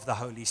unction of the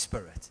Holy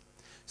Spirit.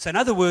 So in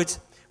other words,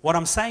 what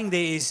I'm saying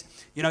there is,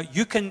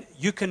 you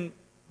can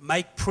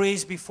make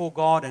prayers before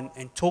God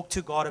and talk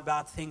to God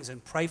about things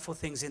and pray for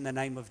things in the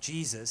name of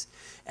Jesus.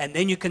 And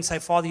then you can say,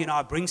 Father,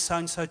 I bring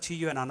so-and-so to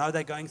you and I know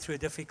they're going through a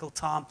difficult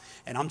time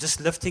and I'm just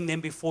lifting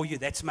them before you.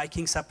 That's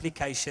making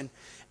supplication.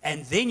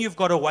 And then you've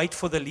got to wait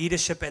for the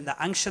leadership and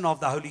the unction of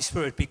the Holy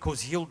Spirit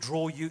because He'll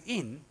draw you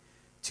in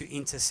to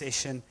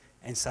intercession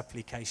and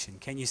supplication.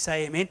 Can you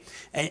say amen?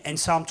 And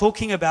so I'm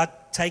talking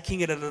about taking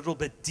it a little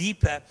bit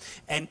deeper.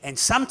 And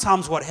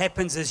sometimes what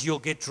happens is you'll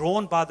get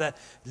drawn by the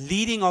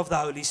leading of the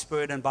Holy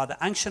Spirit and by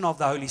the unction of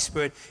the Holy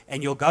Spirit,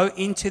 and you'll go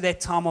into that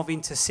time of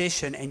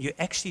intercession and you're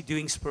actually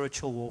doing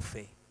spiritual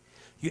warfare.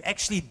 You're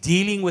actually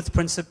dealing with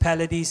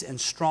principalities and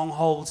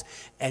strongholds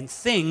and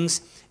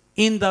things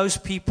in those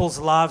people's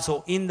lives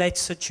or in that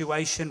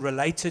situation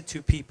related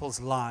to people's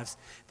lives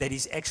that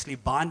is actually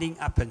binding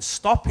up and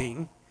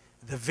stopping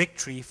the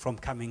victory from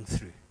coming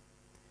through.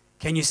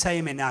 Can you say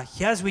amen? Now,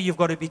 here's where you've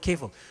got to be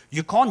careful.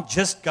 You can't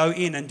just go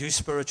in and do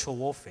spiritual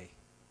warfare.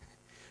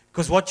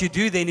 Because what you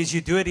do then is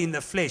you do it in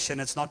the flesh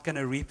and it's not going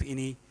to reap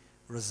any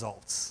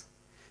results.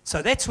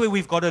 So that's where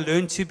we've got to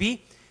learn to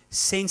be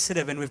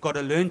sensitive, and we've got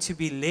to learn to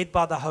be led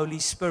by the Holy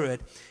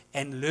Spirit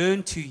and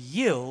learn to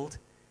yield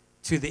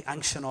to the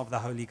unction of the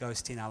Holy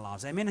Ghost in our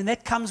lives. Amen. And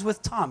that comes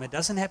with time. It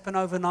doesn't happen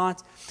overnight,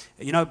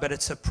 but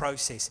it's a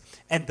process.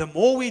 And the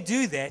more we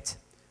do that,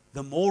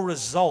 the more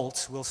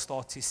results we'll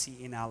start to see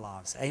in our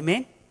lives.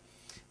 Amen.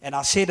 And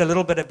I shared a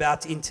little bit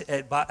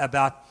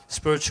about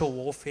spiritual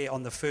warfare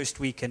on the first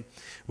week, and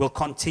we'll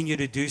continue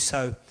to do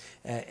so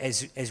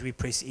as we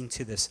press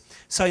into this.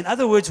 So in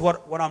other words,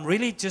 what I'm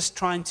really just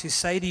trying to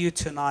say to you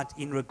tonight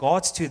in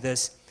regards to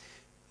this,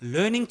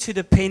 learning to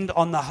depend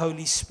on the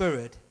Holy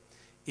Spirit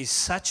is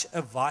such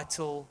a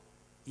vital,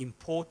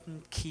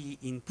 important key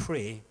in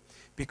prayer,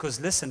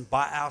 because listen,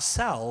 by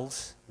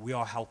ourselves, we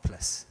are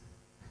helpless.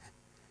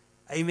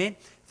 Amen?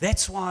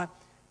 That's why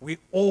we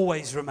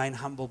always remain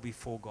humble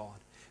before God.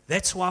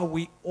 That's why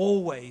we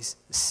always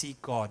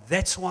seek God.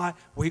 That's why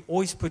we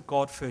always put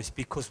God first,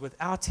 because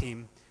without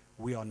Him,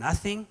 we are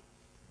nothing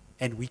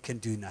and we can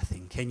do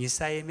nothing. Can you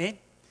say amen?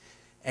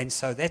 And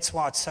so that's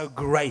why it's so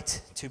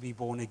great to be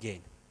born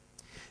again.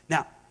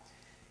 Now,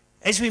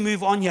 as we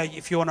move on here,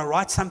 if you want to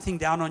write something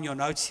down on your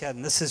notes here,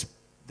 and this is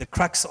the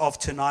crux of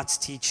tonight's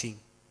teaching,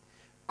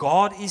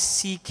 God is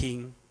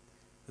seeking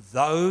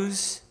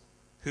those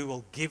who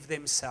will give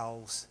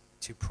themselves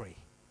to prayer.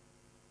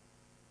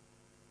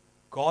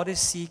 God is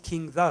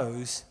seeking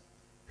those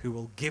who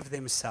will give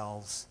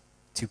themselves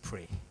to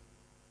prayer.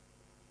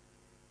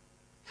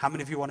 How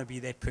many of you want to be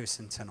that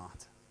person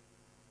tonight?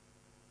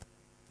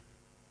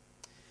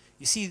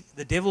 You see,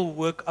 the devil will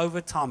work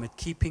overtime at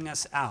keeping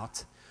us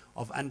out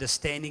of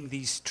understanding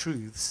these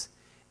truths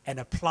and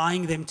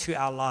applying them to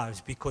our lives,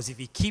 because if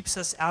he keeps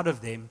us out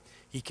of them,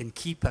 he can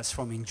keep us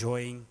from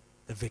enjoying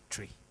the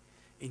victory,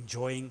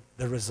 enjoying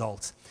the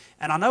results.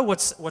 And I know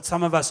what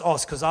some of us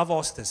ask, because I've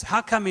asked this.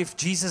 How come if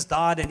Jesus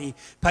died and he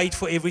paid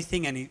for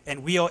everything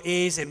and we are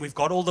heirs and we've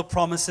got all the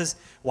promises,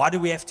 why do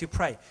we have to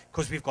pray?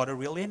 Because we've got a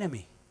real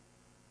enemy.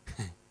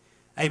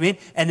 Amen.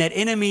 And that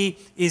enemy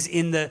is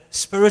in the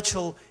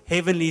spiritual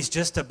heavenlies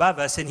just above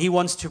us, and he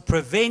wants to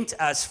prevent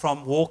us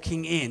from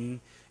walking in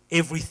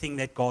everything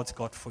that God's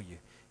got for you.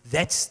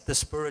 That's the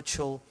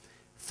spiritual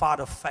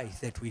fight of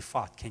faith that we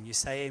fight. Can you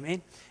say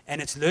amen?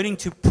 And it's learning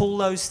to pull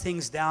those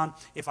things down,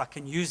 if I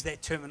can use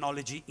that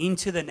terminology,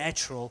 into the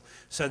natural,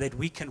 so that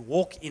we can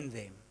walk in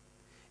them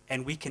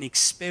and we can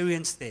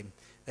experience them.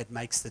 That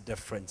makes the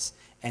difference,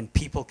 and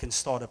people can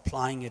start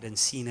applying it and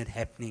seeing it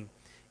happening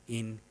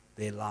in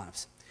their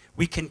lives.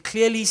 We can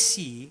clearly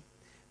see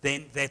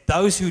then that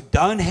those who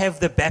don't have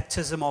the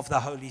baptism of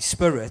the Holy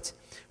Spirit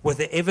with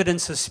the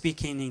evidence of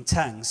speaking in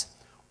tongues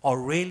are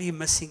really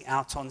missing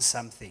out on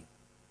something,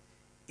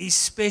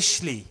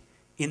 especially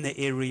in the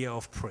area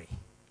of prayer.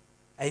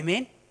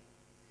 Amen?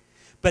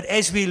 But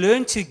as we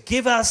learn to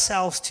give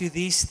ourselves to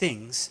these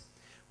things,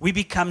 we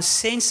become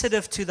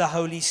sensitive to the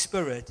Holy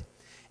Spirit.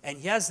 And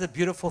here's the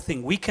beautiful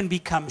thing. We can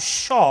become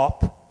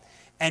sharp,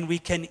 and we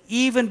can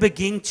even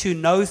begin to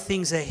know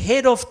things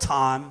ahead of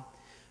time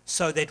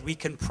so that we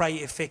can pray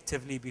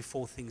effectively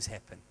before things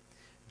happen.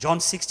 John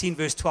 16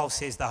 verse 12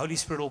 says, the Holy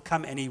Spirit will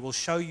come and he will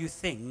show you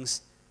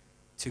things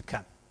to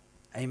come.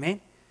 Amen?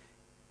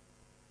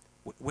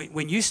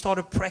 When you start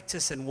to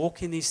practice and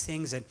walk in these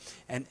things and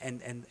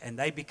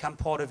they become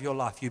part of your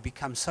life, you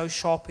become so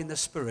sharp in the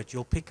Spirit,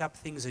 you'll pick up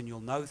things and you'll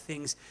know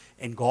things,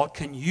 and God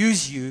can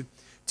use you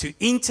to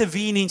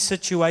intervene in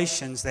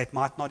situations that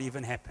might not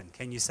even happen.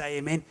 Can you say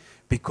amen?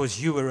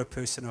 Because you were a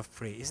person of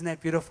prayer. Isn't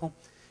that beautiful?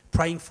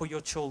 Praying for your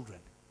children,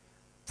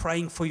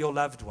 praying for your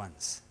loved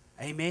ones.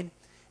 Amen?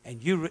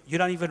 And you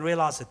don't even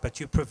realize it, but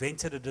you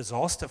prevented a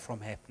disaster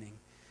from happening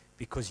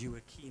because you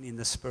were keen in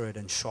the Spirit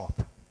and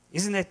sharp.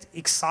 Isn't that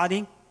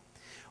exciting?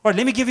 All right,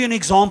 let me give you an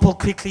example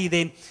quickly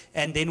then,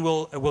 and then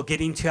we'll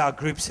get into our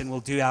groups and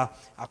we'll do our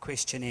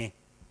questionnaire.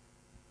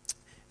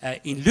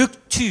 In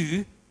Luke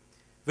 2,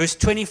 verse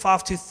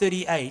 25 to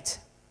 38,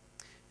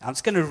 I'm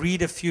just going to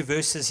read a few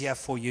verses here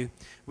for you.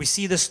 We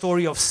see the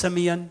story of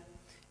Simeon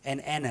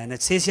and Anna. And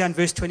it says here in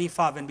verse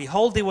 25, and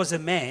behold, there was a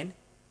man.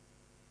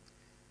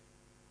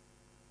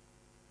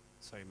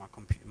 Sorry,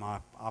 my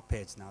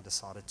iPad's now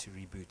decided to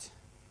reboot.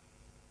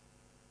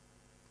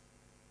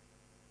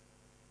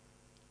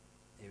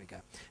 There we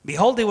go.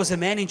 Behold, there was a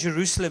man in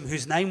Jerusalem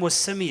whose name was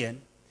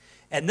Simeon.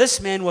 And this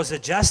man was a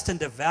just and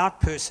devout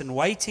person,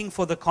 waiting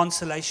for the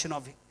consolation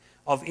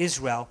of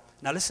Israel.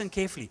 Now listen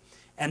carefully.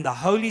 And the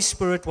Holy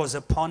Spirit was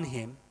upon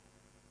him,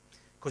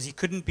 because he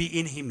couldn't be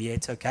in him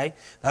yet, okay?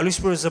 The Holy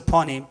Spirit was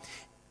upon him,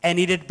 and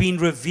it had been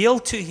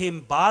revealed to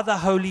him by the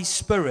Holy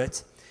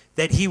Spirit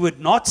that he would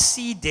not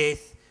see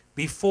death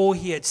before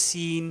he had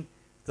seen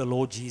the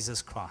Lord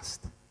Jesus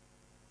Christ.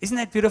 Isn't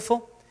that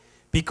beautiful?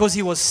 because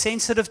he was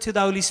sensitive to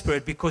the Holy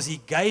Spirit, because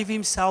he gave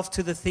himself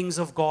to the things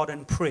of God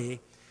and prayer,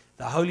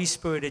 the Holy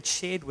Spirit had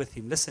shared with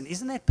him. Listen,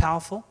 isn't that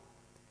powerful?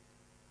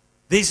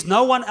 There's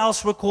no one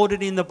else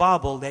recorded in the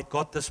Bible that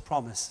got this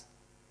promise.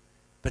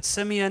 But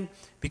Simeon,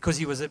 because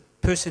he was a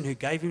person who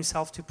gave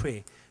himself to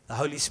prayer, the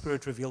Holy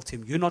Spirit revealed to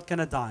him, you're not going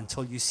to die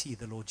until you see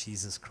the Lord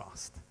Jesus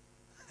Christ.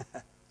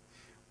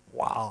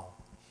 Wow.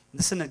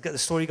 Listen, the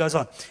story goes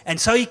on. And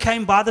so he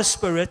came by the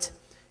Spirit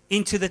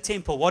into the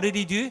temple. What did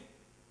he do?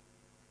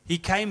 He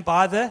came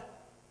by the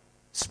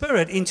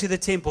Spirit into the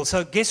temple.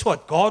 So guess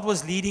what? God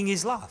was leading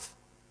his life.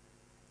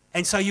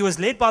 And so he was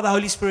led by the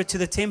Holy Spirit to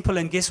the temple,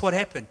 and guess what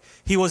happened?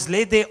 He was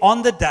led there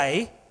on the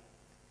day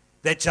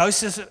that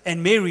Joseph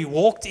and Mary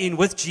walked in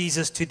with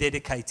Jesus to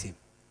dedicate him.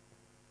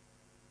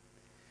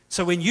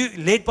 So when you're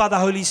led by the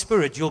Holy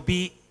Spirit, you'll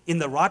be in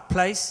the right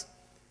place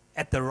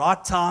at the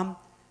right time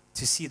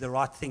to see the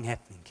right thing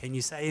happening. Can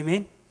you say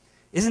amen?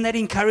 Isn't that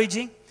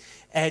encouraging?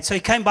 And so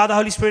he came by the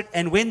Holy Spirit,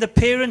 and when the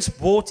parents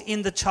brought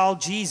in the child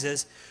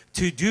Jesus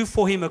to do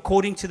for him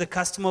according to the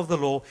custom of the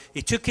law,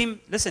 he took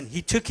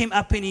him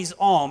up in his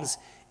arms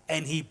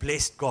and he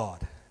blessed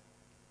God.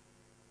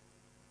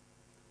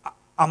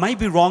 I may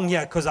be wrong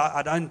here because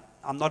I'm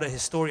not a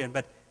historian,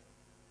 but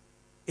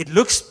it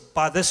looks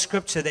by this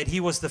scripture that he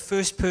was the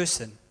first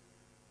person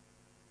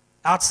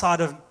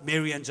outside of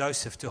Mary and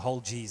Joseph to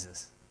hold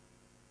Jesus.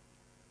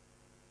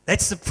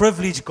 That's the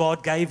privilege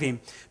God gave him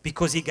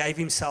because he gave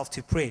himself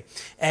to prayer.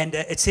 And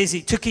it says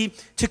he took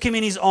him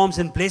in his arms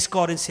and blessed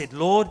God and said,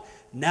 Lord,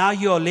 now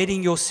you are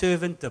letting your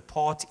servant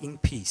depart in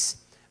peace,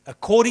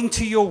 according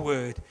to your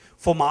word,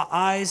 for my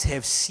eyes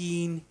have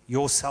seen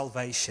your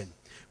salvation,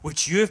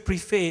 which you have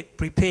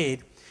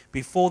prepared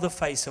before the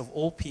face of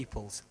all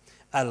peoples,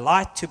 a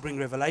light to bring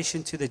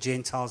revelation to the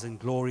Gentiles and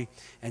glory.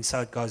 And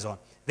so it goes on.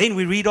 Then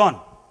we read on,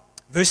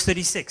 verse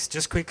 36,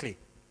 just quickly.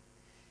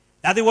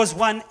 Now there was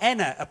one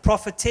Anna, a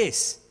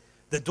prophetess,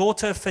 the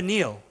daughter of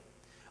Phanuel,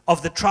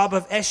 of the tribe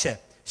of Asher.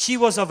 She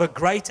was of a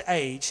great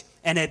age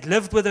and had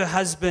lived with her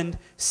husband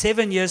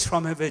 7 years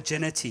from her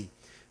virginity.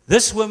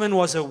 This woman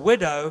was a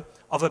widow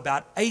of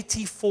about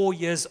 84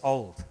 years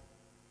old.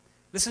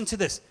 Listen to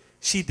this.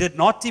 She did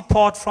not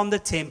depart from the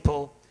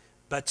temple,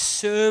 but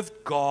served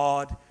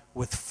God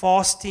with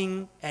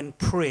fasting and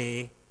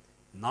prayer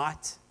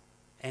night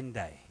and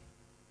day.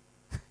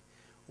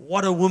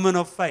 What a woman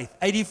of faith.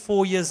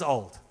 84 years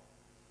old.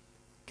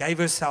 Gave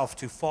herself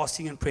to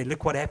fasting and prayer.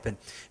 Look what happened.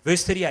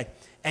 Verse 38.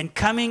 And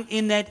coming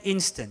in that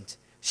instant,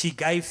 she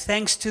gave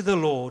thanks to the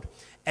Lord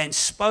and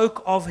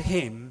spoke of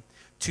him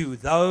to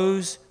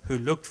those who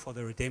looked for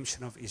the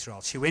redemption of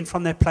Israel. She went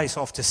from that place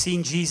after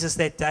seeing Jesus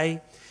that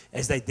day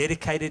as they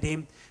dedicated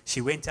him.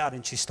 She went out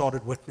and she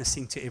started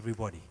witnessing to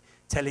everybody,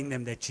 telling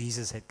them that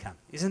Jesus had come.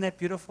 Isn't that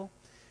beautiful?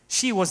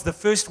 She was the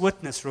first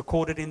witness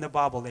recorded in the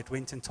Bible that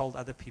went and told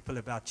other people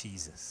about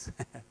Jesus.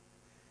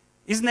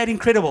 Isn't that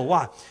incredible?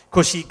 Why?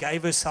 Because she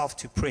gave herself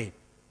to prayer.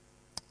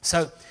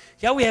 So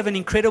here we have an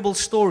incredible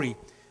story.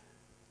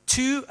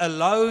 Two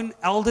alone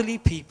elderly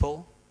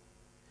people,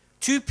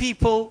 two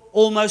people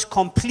almost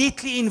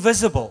completely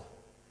invisible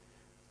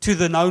to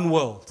the known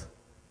world,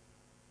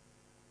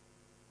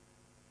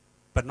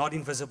 but not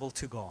invisible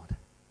to God.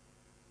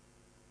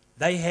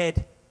 They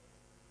had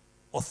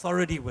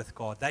authority with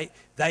God.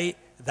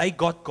 They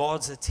got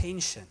God's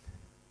attention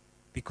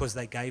because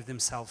they gave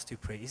themselves to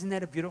prayer. Isn't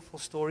that a beautiful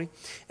story?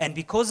 And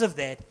because of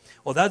that,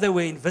 although they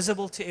were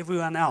invisible to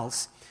everyone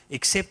else,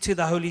 except to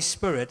the Holy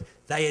Spirit,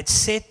 they had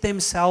set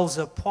themselves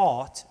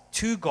apart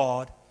to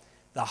God.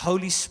 The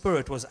Holy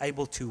Spirit was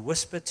able to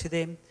whisper to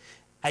them,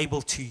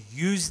 able to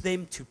use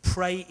them to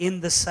pray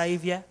in the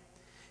Savior,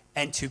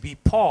 and to be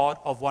part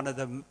of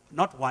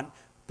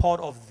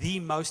part of the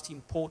most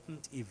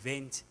important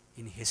event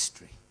in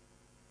history,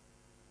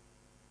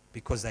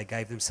 because they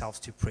gave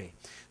themselves to prayer.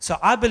 So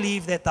I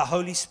believe that the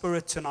Holy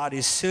Spirit tonight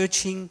is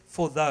searching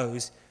for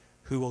those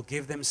who will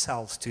give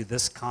themselves to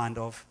this kind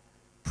of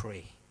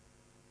prayer.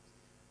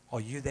 Are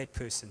you that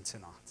person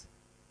tonight?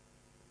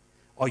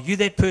 Are you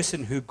that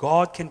person who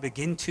God can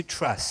begin to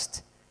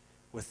trust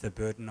with the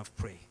burden of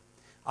prayer?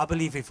 I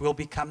believe if we'll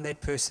become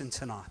that person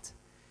tonight,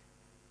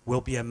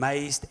 we'll be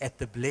amazed at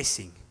the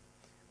blessing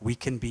we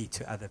can be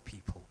to other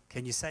people.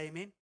 Can you say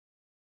amen?